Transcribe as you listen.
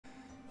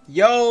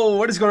Yo,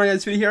 what is going on,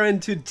 guys? Speedy here,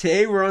 and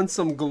today we're on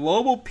some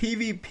global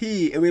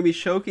PvP, and we're going to be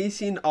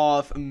showcasing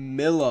off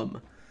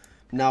Milim.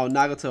 Now,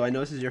 Nagato, I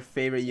know this is your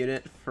favorite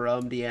unit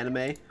from the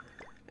anime.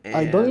 And,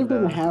 I don't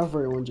even have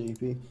very one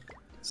JP.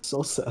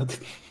 So sad.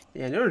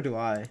 Yeah, neither do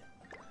I.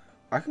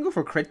 I can go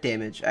for crit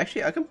damage.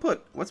 Actually, I can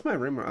put... What's my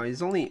rimmer? Oh,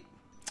 he's only...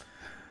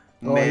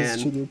 Man.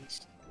 Oh,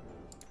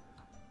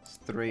 it's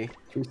 3.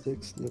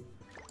 3-6, yep.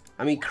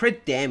 I mean,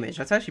 crit damage.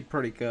 That's actually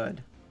pretty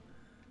good.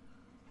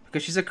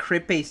 Because she's a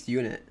crit-based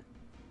unit.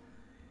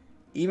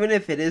 Even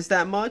if it is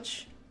that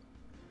much,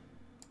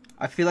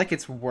 I feel like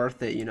it's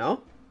worth it, you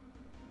know?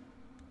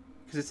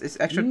 Because it's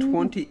extra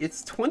 20...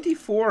 It's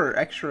 24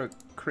 extra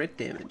crit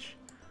damage.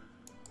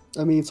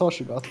 I mean, it's all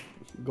she got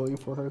going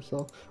for her,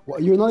 so...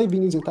 Well, you're not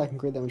even using attack and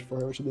crit damage for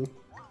her, what you do?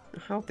 I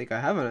don't think I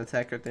have an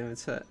attack crit damage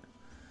set.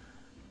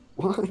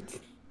 What?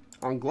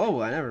 On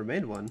global, I never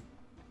made one.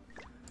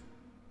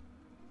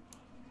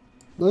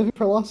 Not even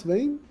for Lost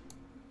Vein?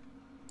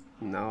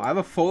 No, I have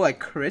a full, like,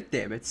 crit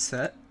damage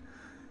set.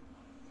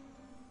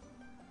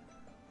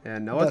 Yeah,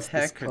 no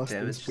attack crit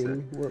damage set.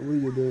 What are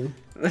you doing?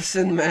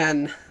 Listen,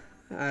 man.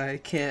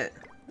 I can't...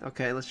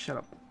 Okay, let's shut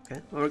up.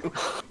 Okay?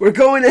 We're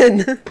going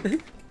in!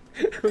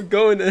 We're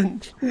going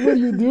in. What are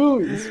you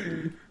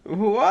doing?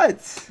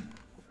 What?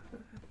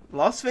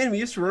 Lost Vein, we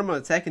used to run on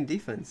attack and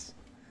defense.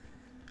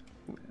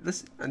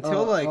 This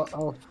until like...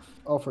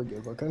 I'll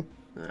forgive, okay?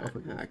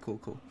 Alright,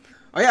 cool.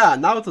 Oh yeah,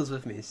 Naoto's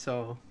with me,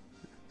 so...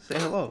 Say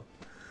hello.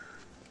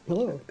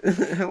 Hello.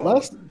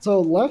 Hello.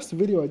 Last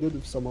video I did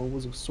with someone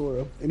was with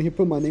Sora, and he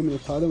put my name in the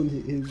title, and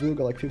his video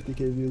got like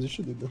 50k views. You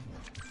should do that.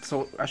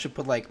 So I should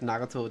put like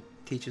Nagato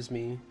teaches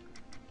me.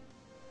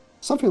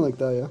 Something like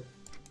that, yeah.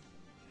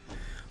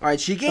 Alright,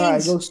 she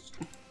gains. Alright,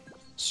 go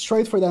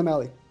straight for that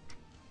melee.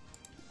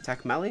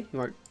 Attack melee? I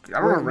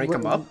don't want to rank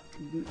him up.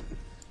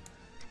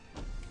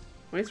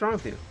 What is wrong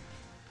with you?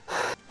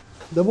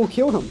 Double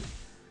kill him.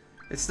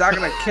 It's not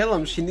gonna kill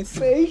him. She needs to.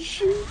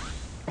 Patience.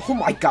 Oh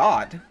my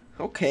god.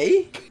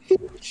 Okay.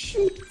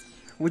 Patience.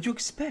 What'd you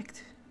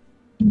expect?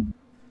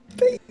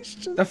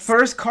 Patience. The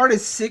first card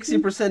is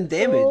 60%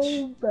 damage.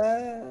 So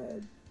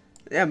bad.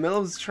 Yeah,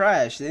 Milim's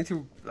trash. They need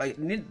to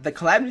the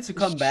collab needs to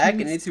come back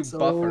and needs to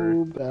buff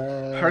her.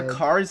 Bad. Her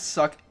cards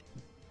suck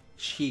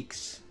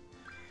cheeks.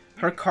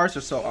 Her cards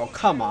are so. Oh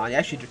come on!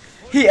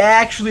 He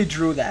actually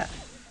drew that.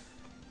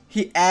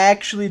 He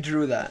actually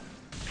drew that.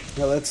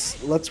 Yeah,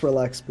 let's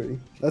relax, Speedy.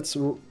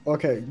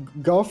 Okay.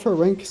 Golfer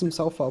ranks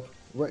himself up.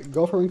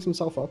 Golfer ranks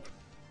himself up.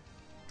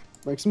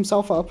 Ranks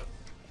himself up.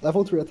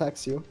 Level 3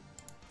 attacks you.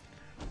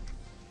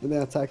 And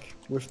then attack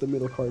with the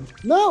middle card.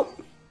 No!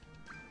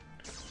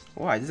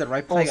 Why? This is the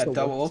right play. Got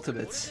double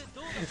ultimates.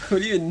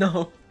 What do you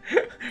know?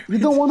 You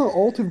don't want to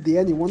ult with the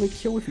end. You want to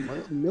kill with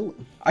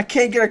Milim. I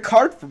can't get a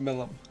card from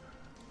Milim.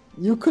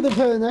 You could have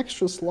had an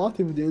extra slot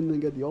if the end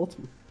and get the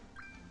ultimate.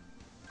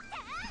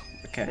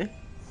 Okay.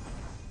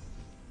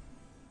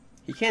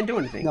 He can't do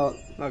anything. No.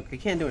 Look, he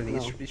can't do anything.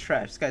 No. He's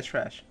trash. This guy's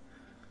trash.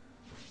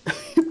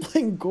 You're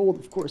playing gold,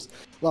 of course.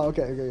 No,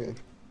 okay.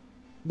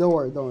 Don't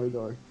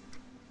worry.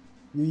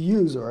 You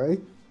use, alright?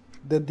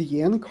 The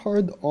DN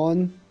card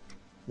on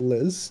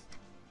Liz.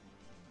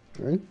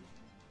 Right?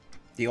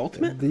 The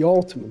ultimate? The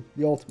ultimate,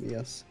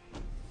 yes.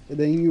 And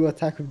then you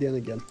attack with DN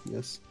again,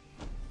 yes.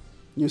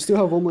 You still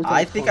have one more time.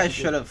 I think I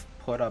should have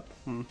put up...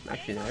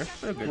 actually, no.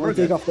 We're good. We'll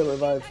take off the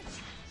revive.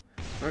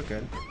 We're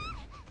good.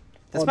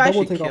 This might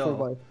double actually take kill. off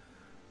revive.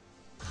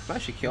 This might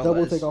actually kill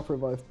Double Liz. take off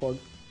revive, Pog.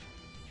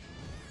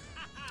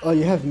 Oh,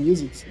 you have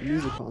music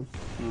on.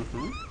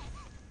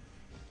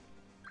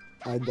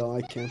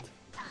 I can't.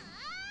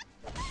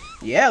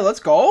 Yeah, let's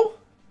go.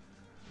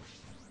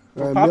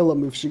 Alright,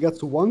 Milim, if she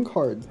gets one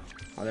card.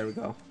 Oh, there we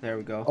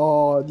go.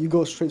 Oh, you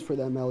go straight for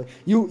that melee.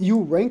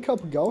 You rank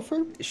up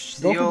Golfer.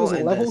 Golfer does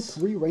a level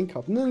 3 rank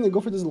up. No,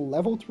 Golfer does a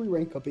level 3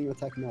 rank up and you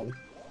attack melee.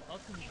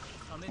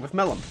 With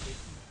Milim.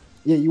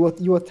 Yeah,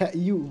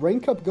 you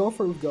rank up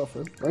Golfer with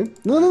Golfer, right?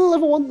 No,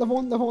 level 1.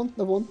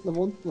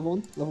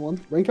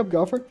 Rank up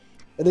Golfer,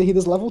 and then he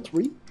does level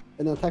 3,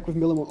 and then attack with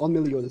Milim on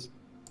Meliodas.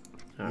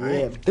 Alright.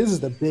 Yeah, this is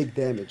the big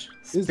damage.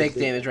 This big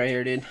damage right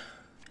here, dude.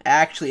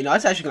 Actually, no,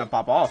 it's actually gonna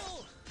pop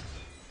off.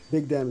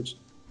 Big damage.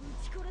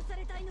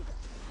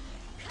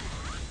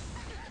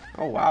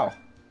 Oh wow.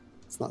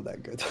 It's not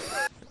that good.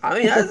 I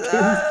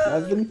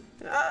mean,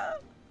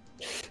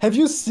 have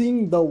you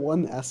seen the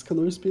one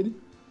Escanor, Speedy?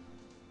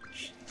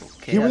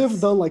 Okay, he would have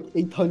done like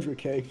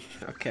 800k.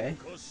 Okay.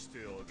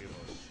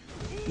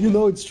 You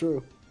know it's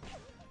true.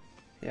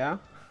 Yeah?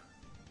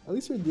 At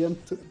least you're the end.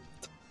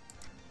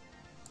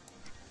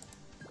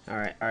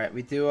 Alright,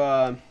 we do,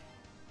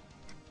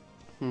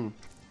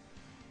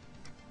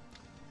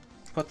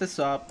 Put this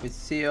up, we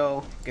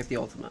seal, get the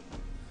ultimate.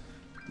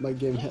 My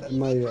game had,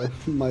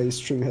 my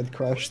stream had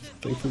crashed.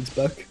 Thankfully it's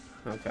back.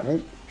 Okay.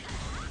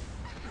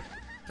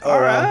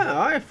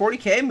 Alright,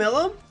 40k,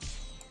 Milim?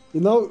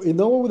 You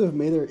know what would have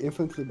made her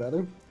infinitely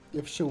better?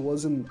 If she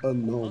wasn't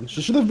unknown.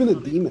 She should have been a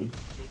demon.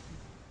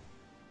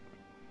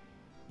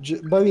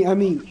 But I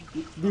mean,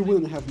 we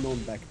wouldn't have known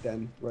back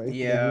then, right?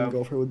 Yeah.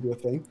 Golfer would do a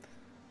thing.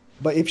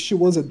 But if she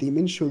was a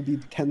demon, she would be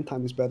 10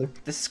 times better.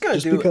 This is gonna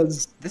Just do.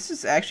 because. This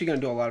is actually gonna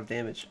do a lot of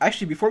damage.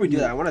 Actually, before we do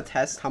Yeah. that, I want to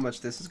test how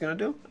much this is gonna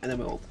do, and then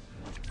we'll.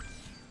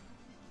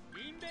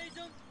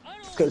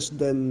 Because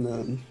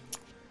then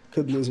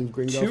could lose with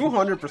green.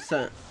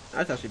 200%.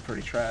 That's actually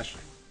pretty trash.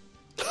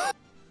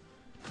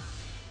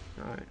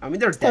 Alright. I mean,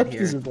 they're dead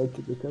here.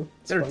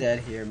 They're dead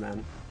here,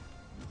 man.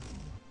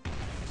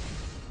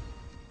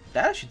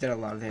 That actually did a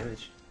lot of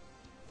damage.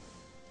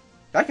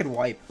 That could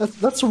wipe.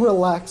 That's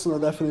relax on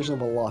the definition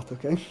of a lot,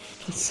 okay?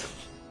 It's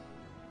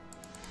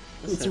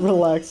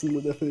relax in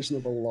the definition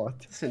of a lot.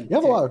 Listen, you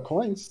have a lot of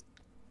coins.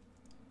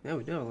 Yeah,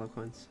 we do have a lot of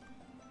coins.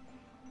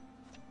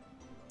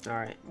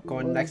 Alright,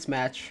 going next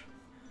match.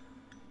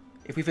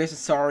 If we face a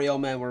Sariel,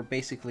 man, we're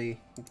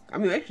basically... I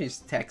mean, we actually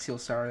just tech seal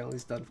Sariel,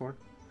 he's done for.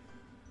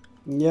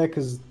 Yeah,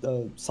 because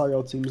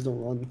Sariel teams don't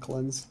run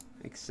cleanse.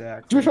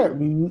 Exactly. To be fair,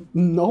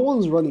 no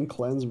one's running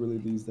cleanse really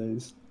these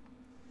days.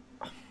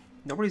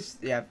 Nobody's...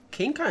 Yeah,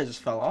 King kind of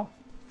just fell off.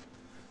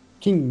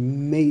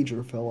 King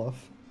major fell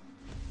off.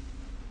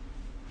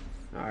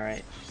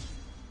 Alright.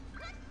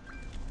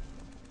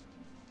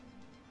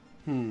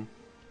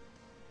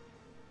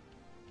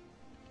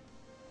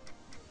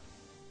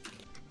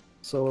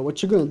 So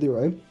what you're gonna do,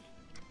 right?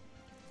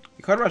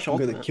 You could rush You're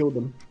ultimate. gonna kill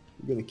them.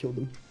 You're gonna kill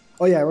them.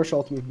 Oh yeah, rush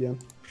ultimate Dian,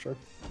 for sure.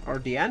 Or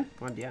Dian?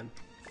 On Dian.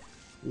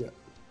 Yeah.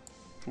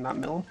 Not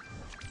Milim?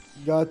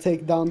 You gotta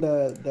take down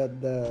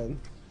the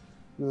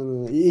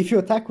no. If you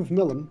attack with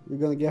Milim, you're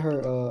gonna get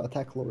her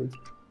attack lowered.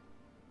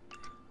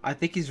 I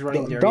think he's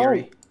running Don't-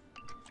 Derriere.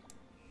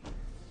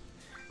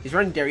 He's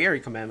running Derriere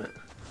commandment.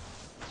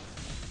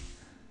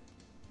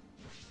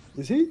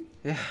 Is he?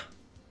 Yeah.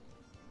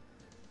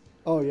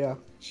 Oh yeah,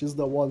 she's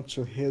the one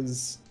to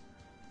his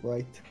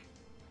right.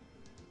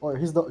 Or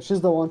she's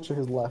the one to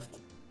his left,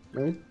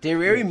 right?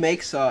 Derriere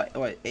makes what,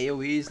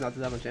 AoEs not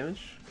that much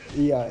damage?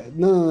 Yeah,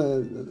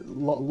 no.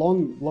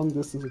 Long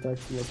distance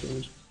attacks do less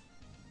damage.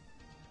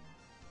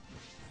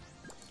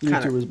 Kinda.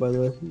 YouTubers, by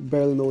the way,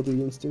 barely know what they're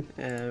used to.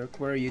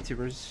 We're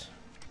YouTubers.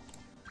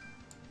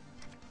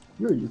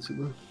 You're a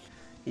YouTuber.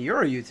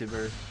 You're a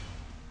YouTuber.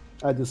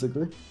 I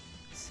disagree.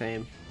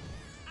 Same.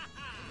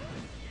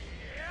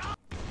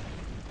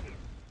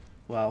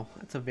 Wow,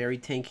 that's a very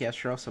tanky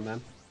Astrosa,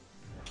 man.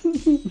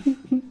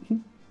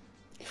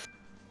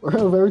 We're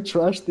a very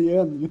trash the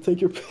end. You take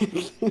your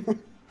pick there.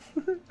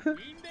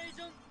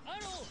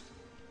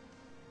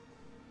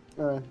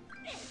 Alright.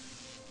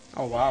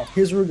 Oh wow.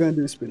 Here's what we're gonna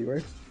do, Speedy,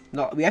 right?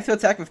 No, we have to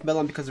attack with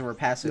Milim because we're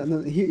passive.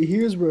 No,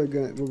 here's what we're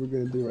gonna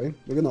do, right?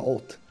 We're gonna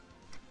ult.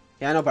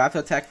 Yeah, I know, but I have to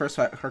attack first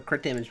so her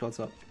crit damage builds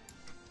up.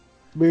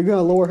 We're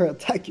gonna lower her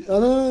attack.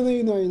 Oh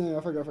no!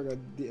 I forgot.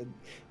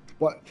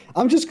 What?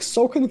 I'm just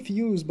so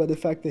confused by the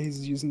fact that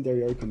he's using their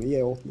air command.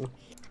 Yeah, ult no.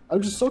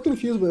 I'm just so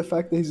confused by the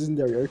fact that he's using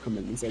their air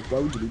command. It's like, why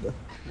would you do that?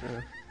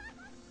 Yeah.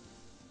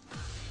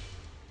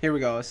 Here we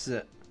go. This is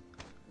it.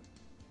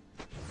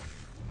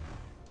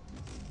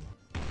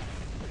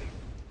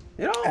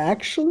 You know,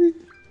 Actually,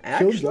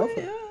 actually,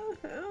 Joffrey.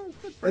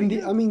 yeah,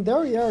 and I mean,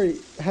 Dariari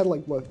had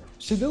like what?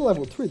 She did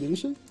level 3, didn't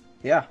she?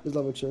 yeah, Is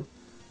level 2. I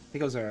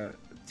think it was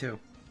 2.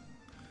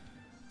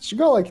 She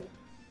got like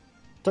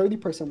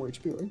 30% more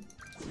HP, right?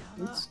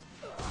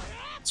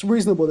 It's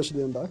reasonable that she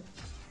didn't die.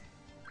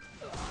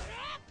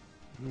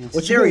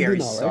 What Derriere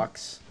now,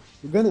 sucks.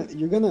 Right?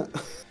 You're gonna.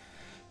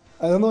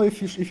 I don't know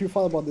if you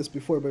thought about this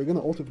before, but you're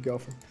gonna ult with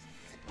Galfer.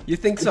 You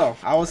think so?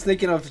 I was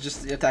thinking of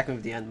just attacking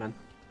with the end, man.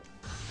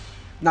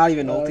 Not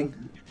even ulting.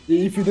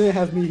 If you didn't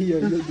have me here,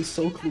 you'd be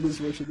so clueless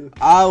what you do.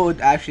 I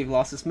would actually have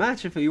lost this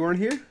match if you weren't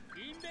here.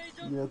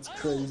 Yeah, it's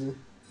crazy.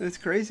 It's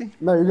crazy.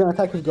 No, you're gonna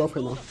attack with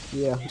Galfer now.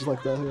 Yeah, just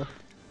like that. Yeah.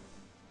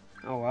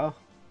 Oh wow.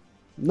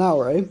 Now,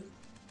 right?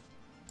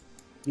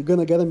 You're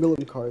gonna get a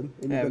Milim card.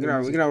 And Yeah,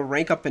 you're we're gonna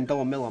rank up and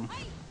double Milim.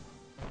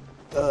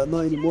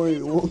 Not anymore.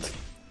 You won't.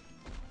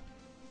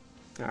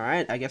 All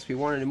right, I guess we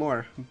won't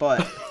anymore,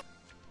 but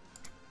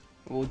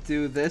we'll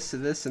do this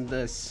and this and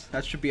this.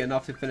 That should be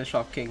enough to finish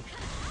off King.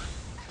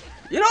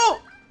 You know,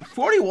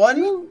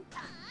 41.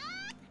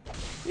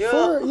 Yeah.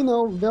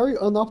 For very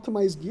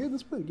unoptimized gear,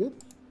 that's pretty good.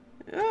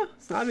 Yeah,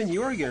 it's not even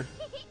your gear.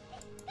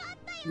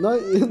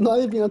 Not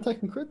even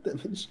attacking crit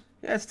damage.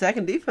 Yeah, it's attack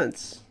and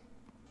defense.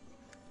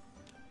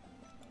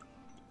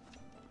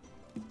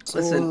 So,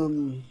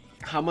 Listen,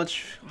 how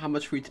much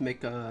for you to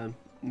make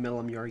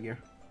Milim your gear?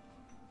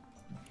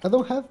 I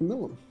don't have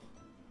Milim.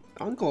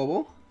 On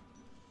global.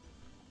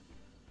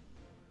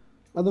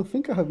 I don't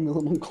think I have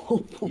Milim on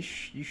global.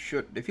 You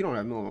should. If you don't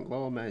have Milim on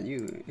global, man,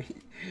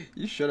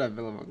 you should have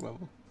Milim on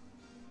global.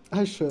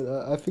 I should.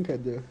 I think I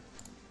do.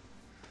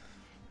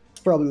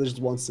 Probably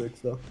just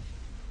 1/6 though.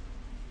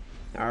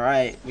 All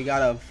right, we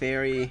got a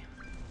very.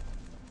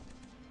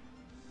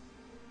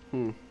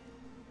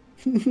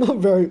 Not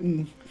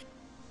very.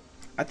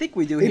 I think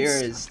we do here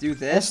is do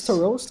this.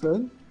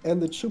 Estarossa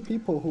and the 2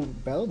 people who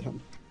battled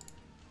him.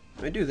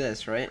 We do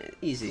this, right?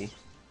 Easy.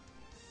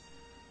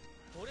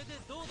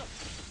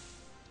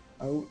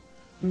 I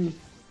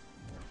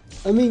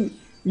mean,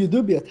 you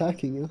do be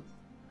attacking, yeah.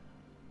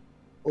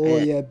 Oh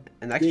yeah.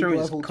 And big extra is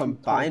level 2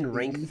 combined top,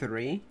 rank baby.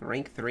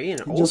 3,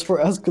 and Just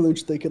for Escalade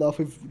to take it off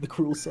with the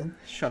Cruel Sun.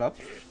 Shut up.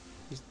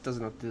 He does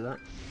not do that.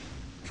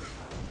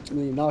 I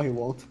mean, now he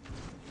won't.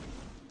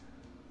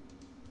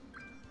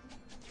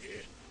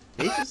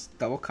 Did he just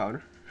double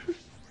counter?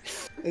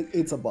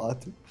 It's a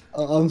bot.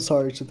 I'm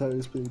sorry,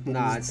 Chitaris, but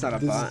Nah, it's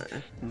not a bot.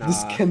 Nah,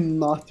 This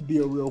cannot be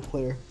a real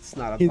player. it's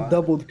not a He bot.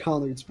 doubled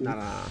countered Speedy.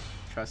 Nah.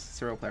 Trust,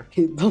 it's a real player.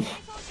 He doubled.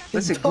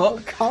 Listen, he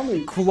doubled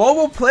countered.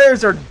 global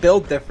players are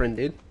built different,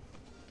 dude.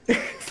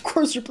 Of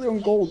course, you're playing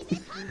on gold.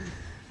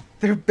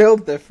 They're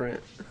built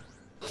different.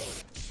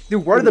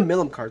 Dude, where are the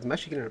Milim cards? I'm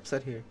actually getting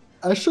upset here.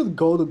 I should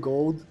go to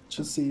gold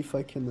to see if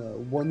I can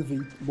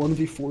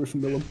 1v4 with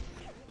Milim.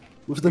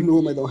 With the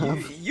Milim I don't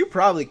have. You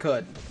probably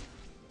could.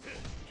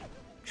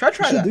 Should I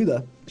try You should that? do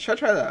that. Should I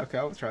try that? Okay,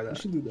 I'll try You that.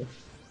 should do that.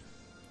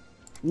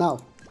 Now,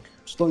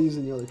 just don't use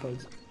any other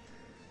cards.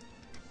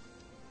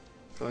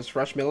 Oh, it's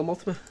Rush Milim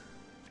Ultimate?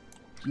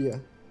 Yeah.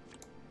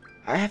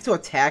 I have to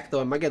attack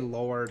though, I might get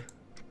lowered.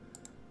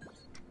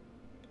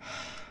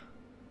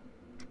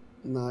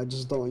 Nah, I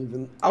just don't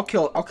even. I'll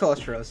kill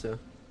Astrosa.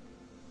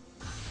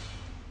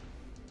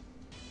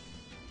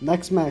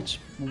 Next match,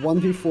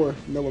 1v4,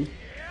 Milim.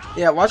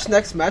 Yeah, watch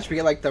next match. We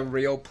get like the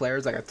real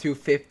players, like a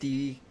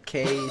 250k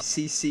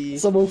CC.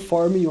 Someone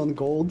farming on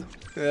gold.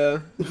 Yeah.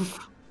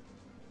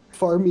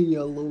 Farming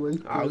low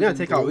rank. We're gonna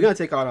take out. We're gonna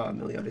take out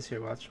Meliodas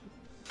here. Watch.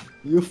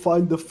 You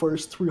find the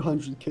first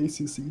 300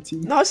 KCC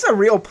team. No, it's a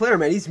real player,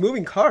 man. He's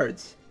moving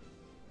cards.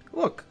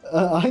 Look.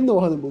 I know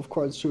how to move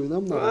cards too, and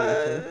I'm not.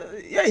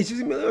 Yeah, he's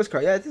using Meliodas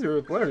card. Yeah, it's a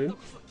real player, dude.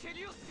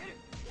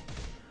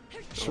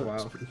 Sure. Oh,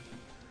 wow.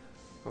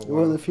 Oh, You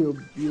wow. wanna feel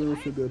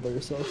good about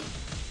yourself.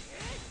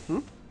 Hmm?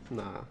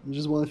 Nah. You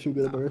just wanna feel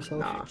good about yourself.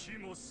 Nah.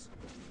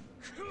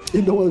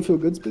 You don't wanna feel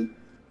good, Speed.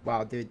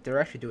 Wow, dude, they're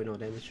actually doing no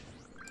damage.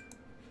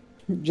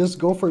 Just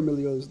go for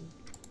Emilio's.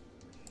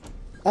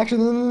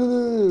 Actually,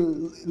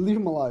 no. Leave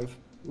him alive.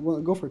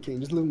 Go for King.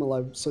 Just leave him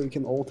alive so you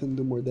can ult and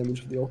do more damage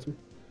with the ultimate.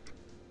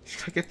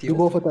 Should I get the Do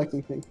both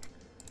attacking King.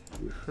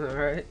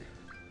 Alright.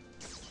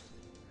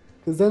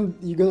 Because then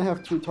you're gonna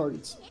have 2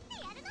 targets.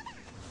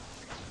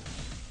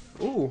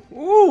 Ooh.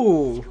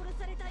 Ooh.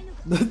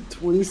 The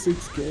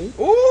 26k?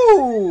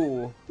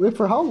 Ooh. Wait,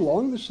 for how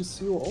long does she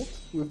seal ult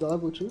with the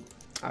level 2?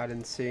 I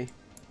didn't see.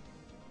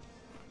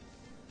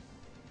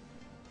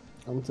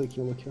 I'm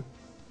taking a look here.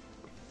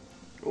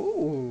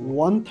 Ooh.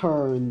 1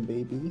 turn,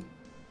 baby.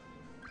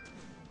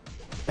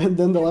 And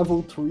then the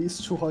level 3 is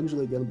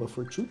 200 again, but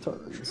for 2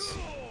 turns.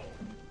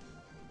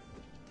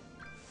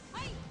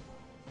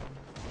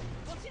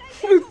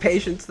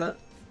 Patience that.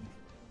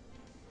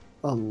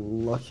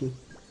 Unlucky.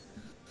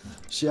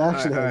 She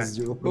actually has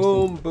 0%.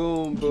 Boom,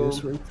 boom, pierce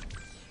boom. rate.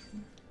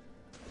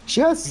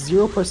 She has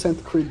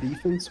 0% crit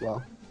defense.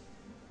 Wow.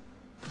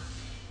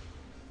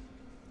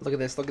 Look at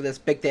this, look at this.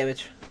 Big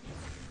damage.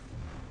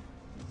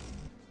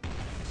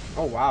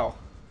 Oh, wow.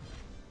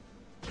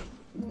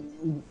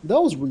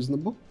 That was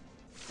reasonable.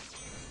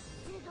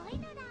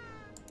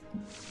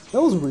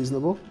 That was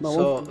reasonable.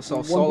 No,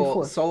 So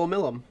solo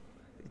Milim.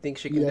 You think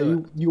she can do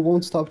it? You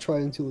won't stop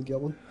trying until you get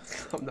one.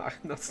 I'm not.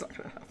 That's not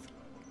gonna happen.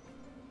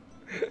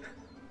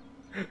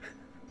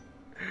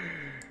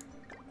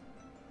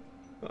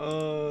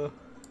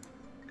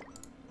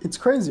 It's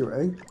crazy,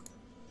 right?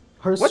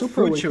 Her What super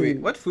food should we?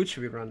 awakening. What food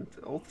should we run?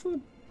 Old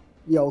food?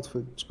 Yeah, ult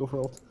food. Just go for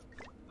ult.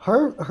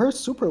 Her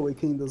super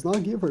awakening does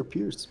not give her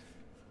pierce.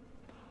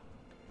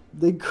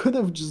 They could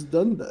have just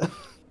done that.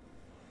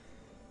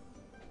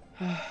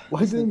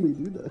 Why didn't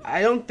they do that?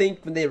 I don't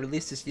think when they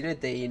released this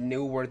unit, they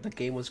knew where the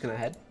game was gonna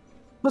head.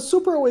 But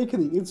super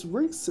awakening, it's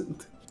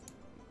recent.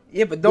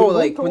 Yeah, but no, They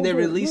like went when they over-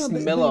 released yeah,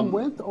 they Milim.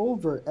 went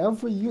over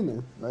every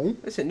unit, right?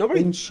 Listen,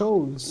 nobody. And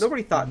shows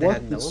nobody thought they what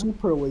had the Milim.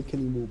 super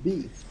awakening will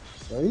be,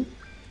 right?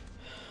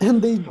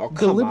 And they Oh, come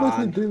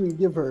deliberately on. didn't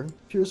give her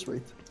pierce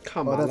rate.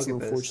 Come Oh, on, that's look an at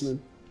this. unfortunate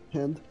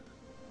hand.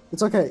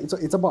 It's okay.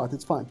 It's a bot.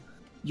 It's fine.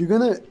 You're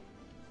gonna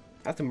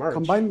I have to merge.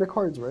 combine the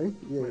cards, right?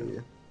 Yeah.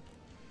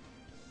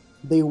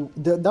 They'll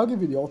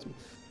give you the ultimate,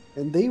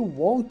 and they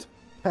won't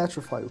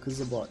petrify you because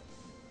it's a bot.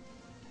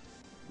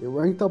 You're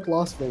ranked up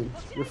Lost Vein.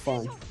 You're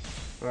fine.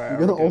 Right, You're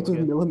gonna we're ult good,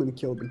 with we're good. Milim and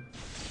kill them.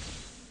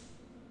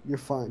 You're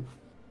fine.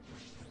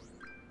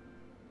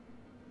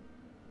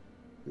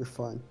 You're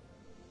fine.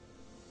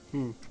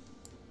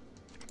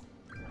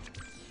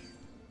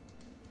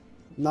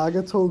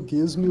 Nagato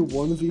gives me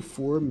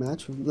 1v4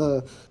 match.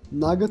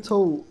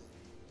 Nagato.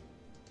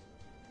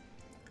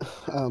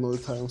 I don't know the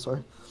title. I'm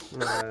sorry.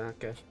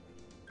 Okay.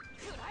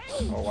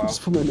 Oh wow.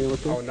 Just put my name up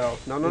there. Oh no.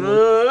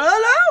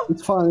 No.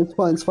 It's fine. It's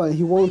fine. It's fine.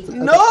 He won't.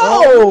 No!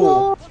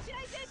 Oh,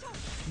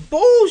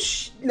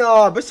 Bullshit.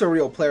 No, but it's a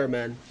real player,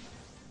 man.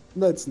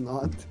 no, it's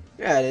not.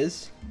 Yeah, it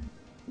is.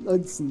 No,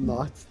 it's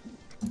not.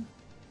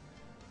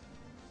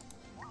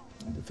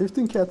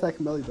 15k attack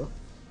melee though.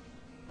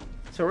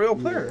 It's a real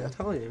player. Yeah. I'm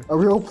telling you. A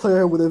real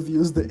player would have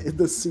used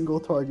the single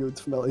target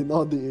with melee,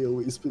 not the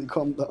AoE. Speedy,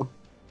 calm down.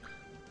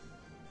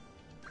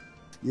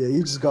 Yeah, he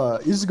just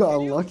got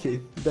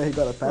unlucky that he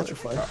got a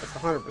petrify. It's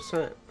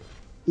 100%.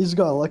 He just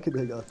got unlucky that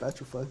he got a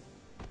petrify.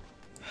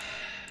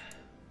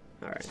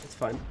 Alright, it's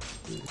fine.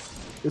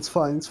 It's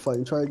fine, it's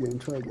fine. Try again,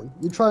 try again.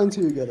 You try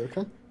until you get it,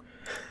 okay?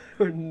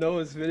 No,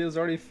 this video's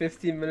already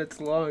 15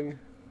 minutes long.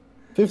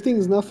 15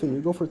 is nothing.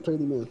 You go for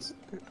 30 minutes.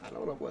 I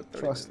don't know what 30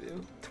 Trust. video.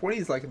 20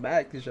 is like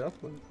back because you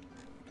upload.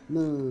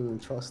 No,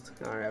 trust.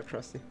 Alright, I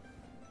trust you.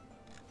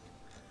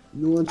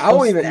 No one I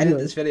won't trusts even edit you.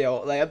 this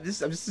video. Like, I'm just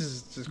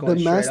The going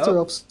straight master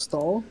up. of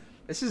stall?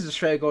 This is just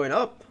straight going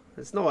up.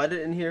 There's no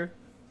edit in here.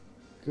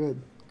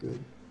 Good, good.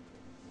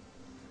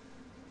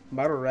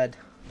 Mono red.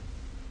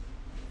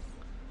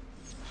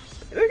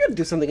 We're gonna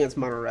do something against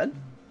mono red.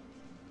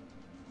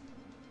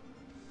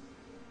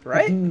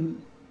 Right?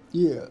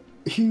 Yeah.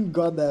 You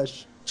got that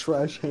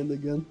trash hand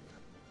again.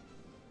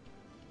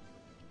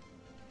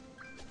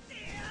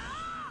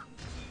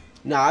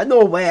 Nah,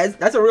 no way.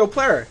 That's a real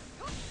player.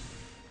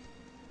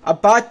 A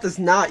bot does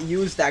not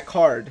use that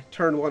card.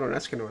 Turn 1 on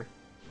Escanor.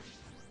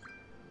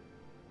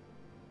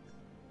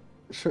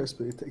 Sure,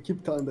 Speedy.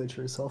 Keep telling that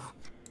to yourself.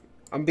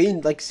 I'm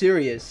being, like,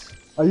 serious.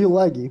 Are you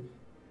laggy?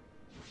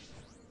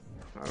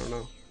 I don't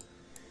know.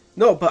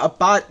 No, but a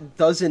bot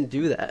doesn't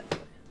do that.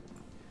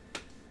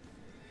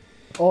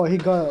 Oh, he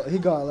got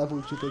a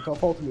level 2 take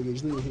off ultimate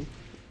gauge, didn't he?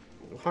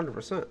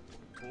 100%.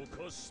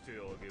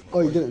 Oh,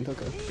 he didn't.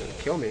 Okay.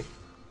 Kill me.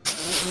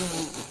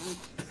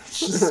 It's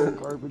just so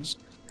garbage.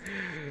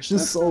 It's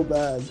just so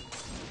bad.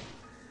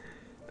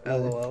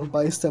 LOL.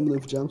 Buy stamina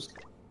with gems.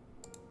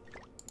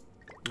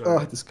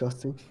 Oh,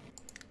 disgusting.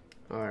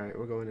 Alright,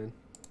 we're going in.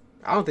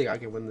 I don't think I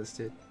can win this,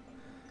 dude.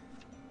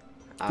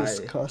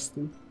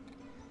 Disgusting.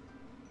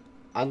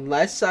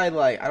 Unless I,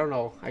 like, I don't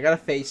know. I gotta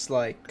face,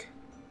 like...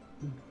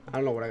 I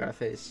don't know what I gotta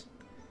face.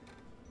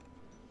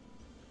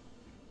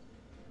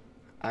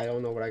 I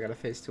don't know what I gotta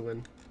face to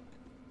win.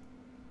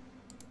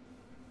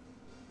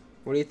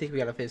 What do you think we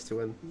gotta face to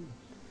win?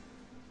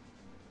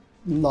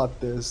 Not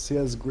this. He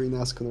has green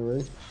Escanor,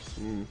 right?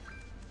 Mm.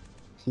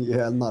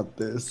 Yeah, not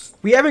this.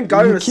 We haven't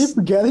gotten You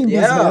keep getting this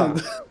Yeah.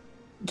 hand.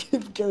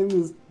 Keep getting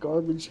this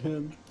garbage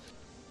hand.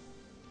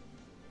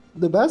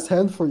 The best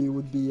hand for you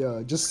would be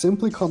just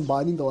simply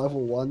combining the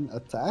level 1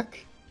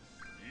 attack.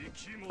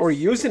 Or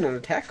using an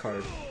attack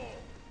card.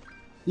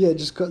 Yeah,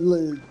 just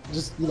you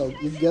know,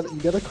 you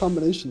get a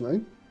combination,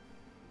 right?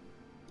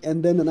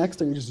 And then the next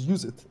time you just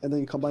use it, and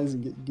then it combines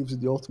and gives you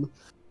the ultimate.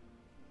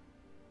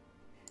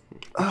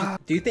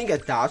 Do you think a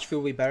dodge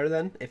field will be better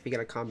then if we get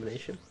a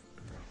combination?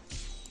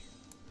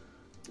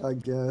 I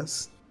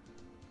guess.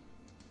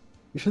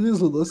 You should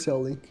use Lucia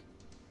Link.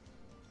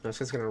 No, it's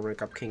just gonna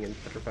rank up King and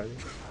petrify me.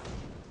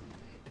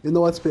 You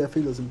know what, Speedy? I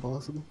think that's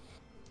impossible.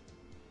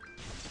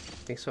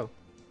 I think so.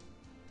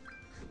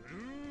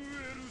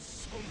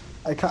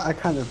 I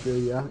kind of do,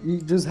 yeah.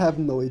 You just have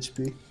no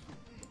HP.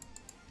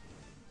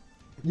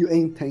 You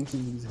ain't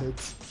tanking these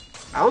hits.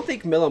 I don't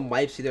think Milim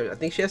wipes either. I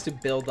think she has to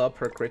build up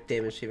her crit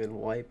damage to even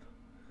wipe.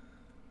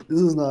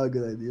 This is not a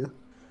good idea.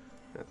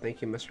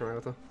 Thank you, Mr.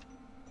 Nagato.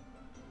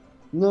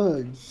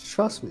 No,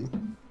 trust me.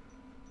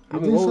 I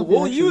mean,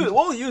 we'll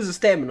use the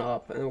stamina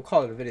up and we'll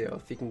call it a video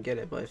if you can get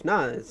it. But if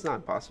not, it's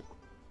not possible.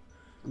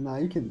 Nah,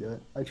 you can do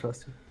it. I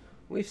trust you.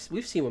 We've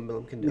seen what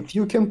Milim can do. If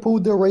you can pull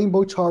the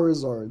Rainbow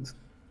Charizard,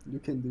 you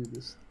can do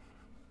this.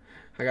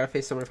 I gotta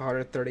face someone for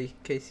 130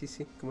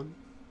 KCC. Come on.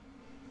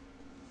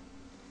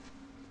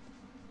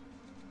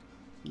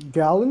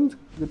 Galland,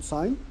 good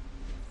sign.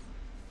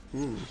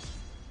 Hmm.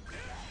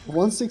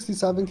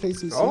 167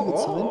 KCC, good sign.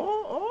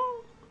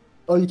 Oh.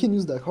 Oh, you can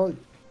use that card.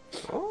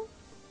 Oh.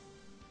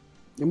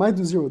 It might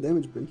do 0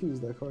 damage, but you can use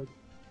that card.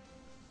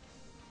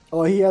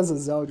 Oh, he has a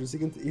Zeldris.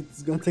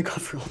 It's gonna take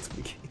off your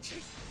ultimate gauge.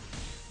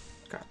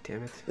 God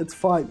damn it. It's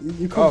fine.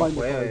 You combine the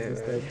wait, cards wait,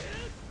 instead.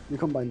 You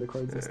combine the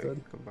cards Yeah,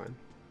 instead. combine.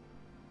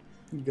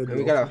 You get And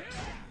the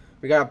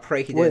we gotta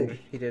pray he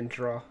Wait. didn't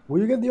draw. Will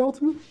you get the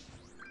ultimate?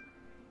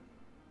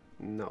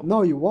 No.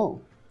 No, you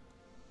won't.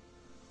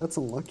 That's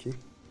unlucky.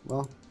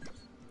 Well,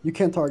 you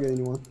can't target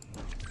anyone.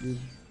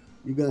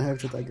 You're gonna have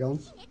to attack down.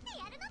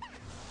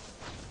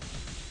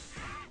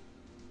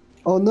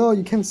 Oh no,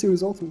 you can't see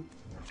his ultimate.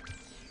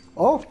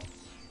 Oh!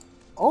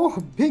 Oh,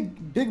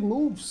 big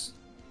moves!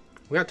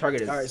 We gotta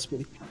target it. Alright,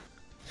 Speedy.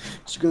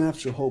 So you're gonna have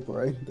to hope,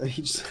 alright? That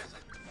he just...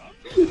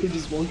 he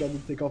just won't get to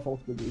take off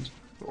ultimate gauge.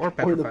 Or the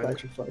petrify.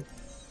 petrify.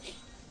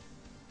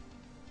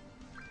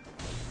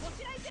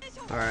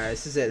 Alright,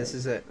 this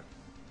is it.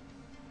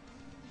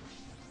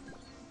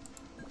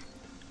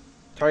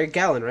 Target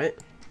Gallon, right?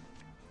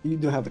 You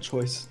don't have a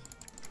choice.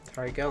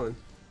 Target Gallon.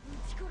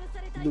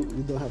 You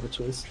don't have a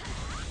choice.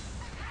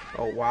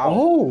 Oh, wow.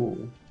 Oh!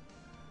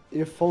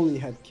 If only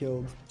had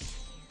killed.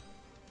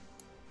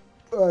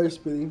 Alright,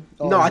 Speedy.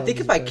 Oh, No, I that think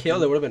was if I bad.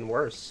 killed, it would have been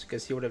worse.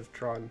 Because he would have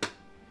drawn.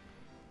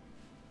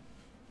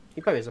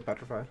 He probably has a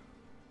petrify.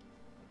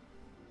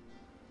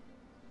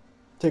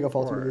 Take off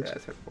Or, ultimate yeah,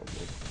 gauge.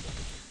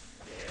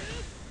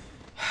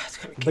 it's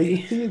kind of But you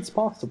gay. see it's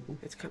possible.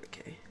 It's kind of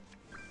gay.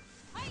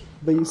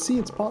 But you see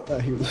it's possible.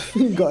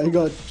 he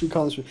got 2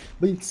 counters.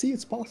 But you see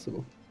it's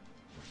possible.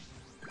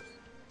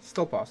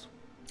 Still possible.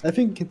 I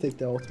think you can take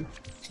the ultimate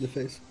to the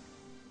face.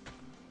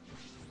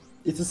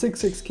 It's a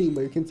 6/6 king,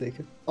 but you can take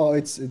it. Oh,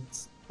 it's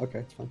okay,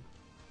 it's fine.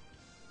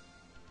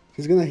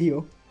 He's gonna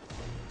heal.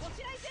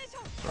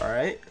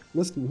 Alright.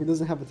 Listen, he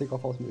doesn't have a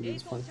takeoff ultimate.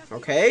 It's fine.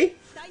 Okay.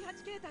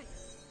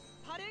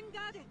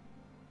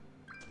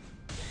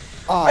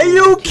 Ah, Are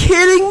you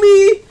kidding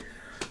me?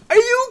 Are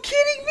you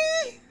kidding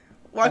me?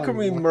 Why couldn't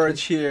we Unlucky.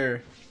 merge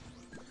here?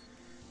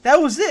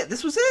 That was it.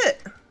 This was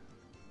it.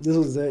 This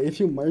was it. If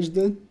you merged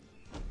it,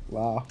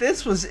 wow.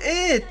 This was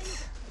it.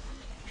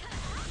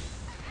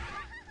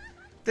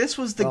 This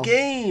was the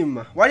game.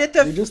 Why do you have to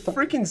have You just-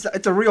 freaking...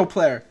 It's a real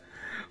player.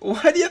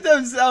 Why do you have to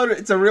have Zelda?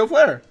 It's a real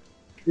player.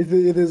 It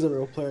is a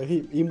real player.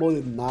 He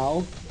emoted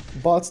now.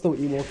 Bots don't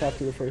emote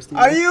after the first emote.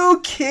 Are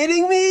you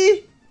kidding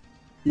me?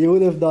 You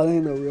would have done it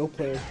in a real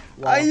player.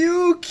 Wow. Are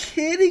you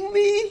kidding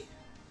me?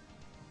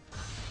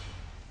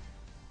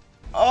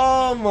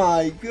 Oh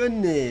my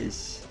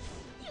goodness.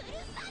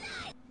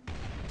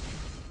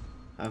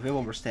 We have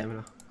one more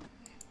stamina.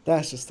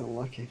 That's just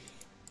unlucky.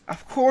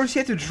 Of course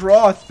you have to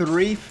draw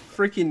 3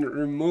 freaking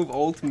remove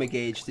ultimate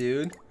gauge,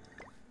 dude.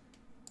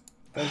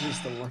 That's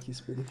just unlucky,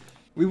 Speedy.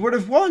 We would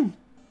have won.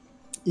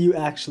 You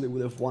actually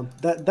would have won.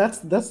 That's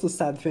the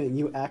sad thing.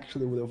 You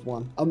actually would have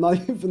won. I'm not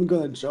even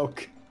gonna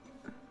joke.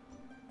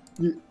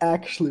 You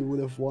actually would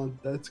have won.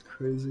 That's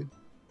crazy.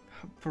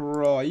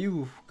 Bro,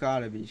 you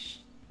gotta be...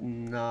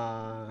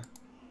 Nah.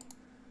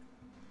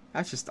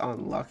 That's just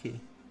unlucky.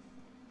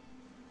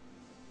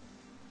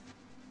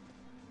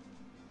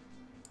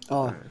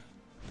 Oh.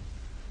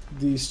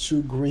 These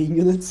 2 green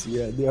units?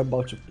 Yeah, they're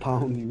about to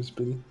pound you,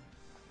 Speedy.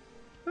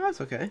 No,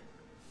 that's okay.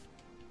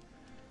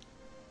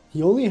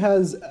 He only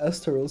has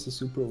Esteros as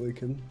Super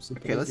Awaken.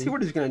 Okay, let's see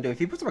what he's gonna do. If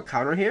he puts up a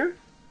counter here...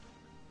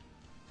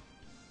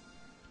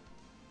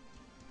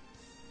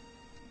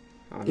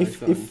 Oh,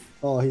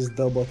 no, he's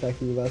double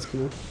attacking the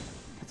Vascular.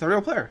 It's a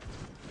real player.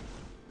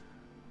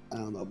 I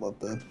don't know about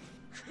that.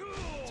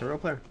 It's a real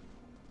player.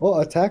 Oh,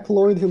 attack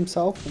Lloyd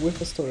himself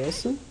with a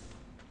Storelson?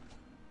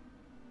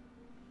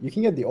 You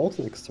can get the ult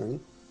next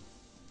turn.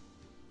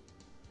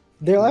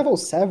 They're level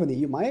 70,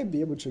 you might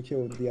be able to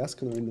kill the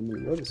Escanor in the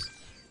Meliodas.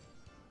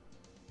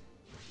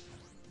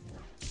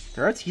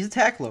 He's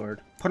attack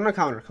lowered. Put on a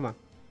counter, come on.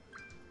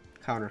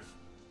 Counter.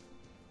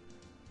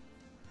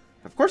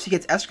 Of course he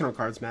gets Escanor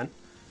cards, man.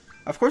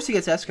 Of course he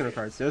gets Escanor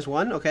cards. There's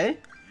one, okay.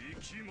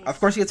 Of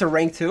course he gets a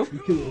rank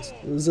 2.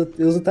 It was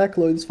attack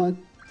Lloyd, it's fine.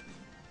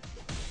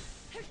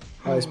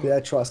 Alright, Speed, I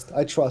trust the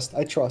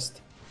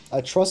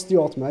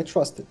ultimate, I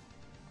trust it.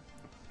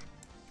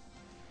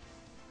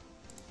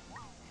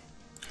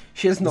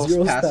 She has no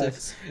Zero passive.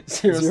 stacks.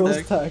 Zero Zero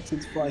stack. stacks,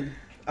 it's fine.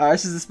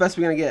 This is the best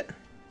we're gonna get.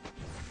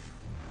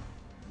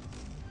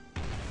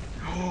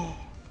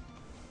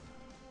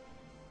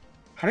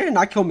 How did I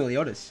not kill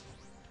Meliodas?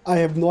 I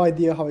have no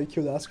idea how he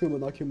killed Escanor but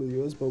not kill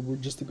Meliodas, but we're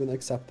just gonna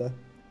accept that.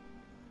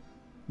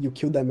 You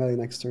killed that melee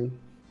next turn.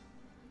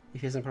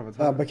 If he hasn't put up a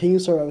top. But can you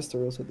survive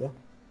Esteros though?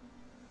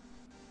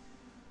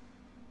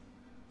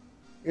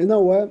 You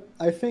know what?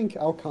 I think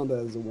I'll count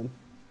that as a win.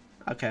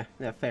 Okay,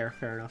 yeah, fair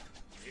enough.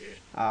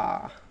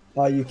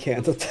 Oh, you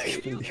can't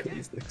attack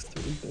Meliodas next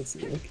turn. That's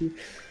lucky.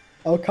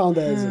 I'll count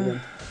that as a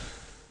win.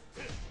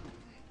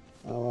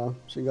 Oh wow,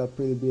 she got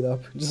pretty beat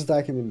up. Just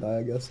attack him and die,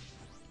 I guess.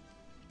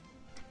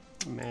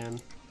 Man.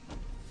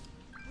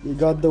 You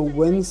got the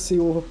win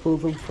seal of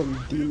approval from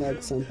D-Nag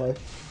Senpai.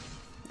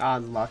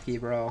 Unlucky,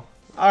 bro.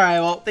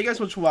 Alright, well, thank you guys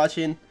so much for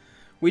watching.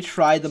 We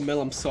tried the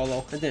Milim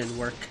solo. It didn't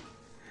work.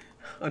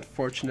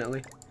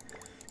 Unfortunately.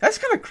 That's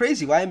kind of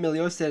crazy. Why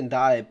Meliodas didn't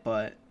die,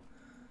 but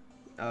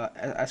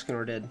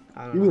Escanor did.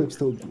 I don't You know. would have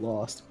still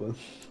lost, but...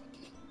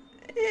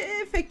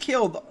 If it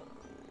killed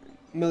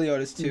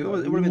Meliodas too,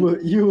 it would have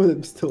been... You would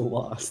have still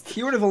lost.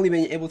 He would have only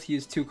been able to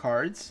use 2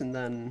 cards, and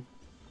then...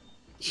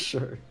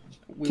 Sure.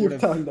 We Keep would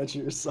telling that to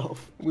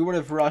yourself. We would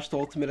have rushed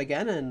ultimate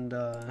again, and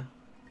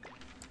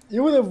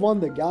You would have won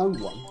the gang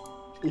one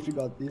if you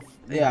got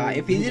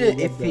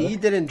if he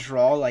didn't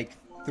draw like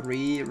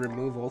 3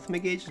 remove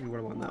ultimate gauges, we would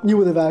have won that one. You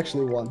would have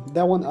actually won.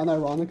 That one,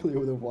 unironically, you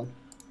would have won.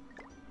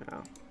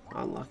 Yeah,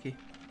 unlucky.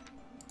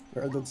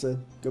 Alright, that's it.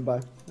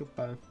 Goodbye.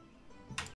 Goodbye.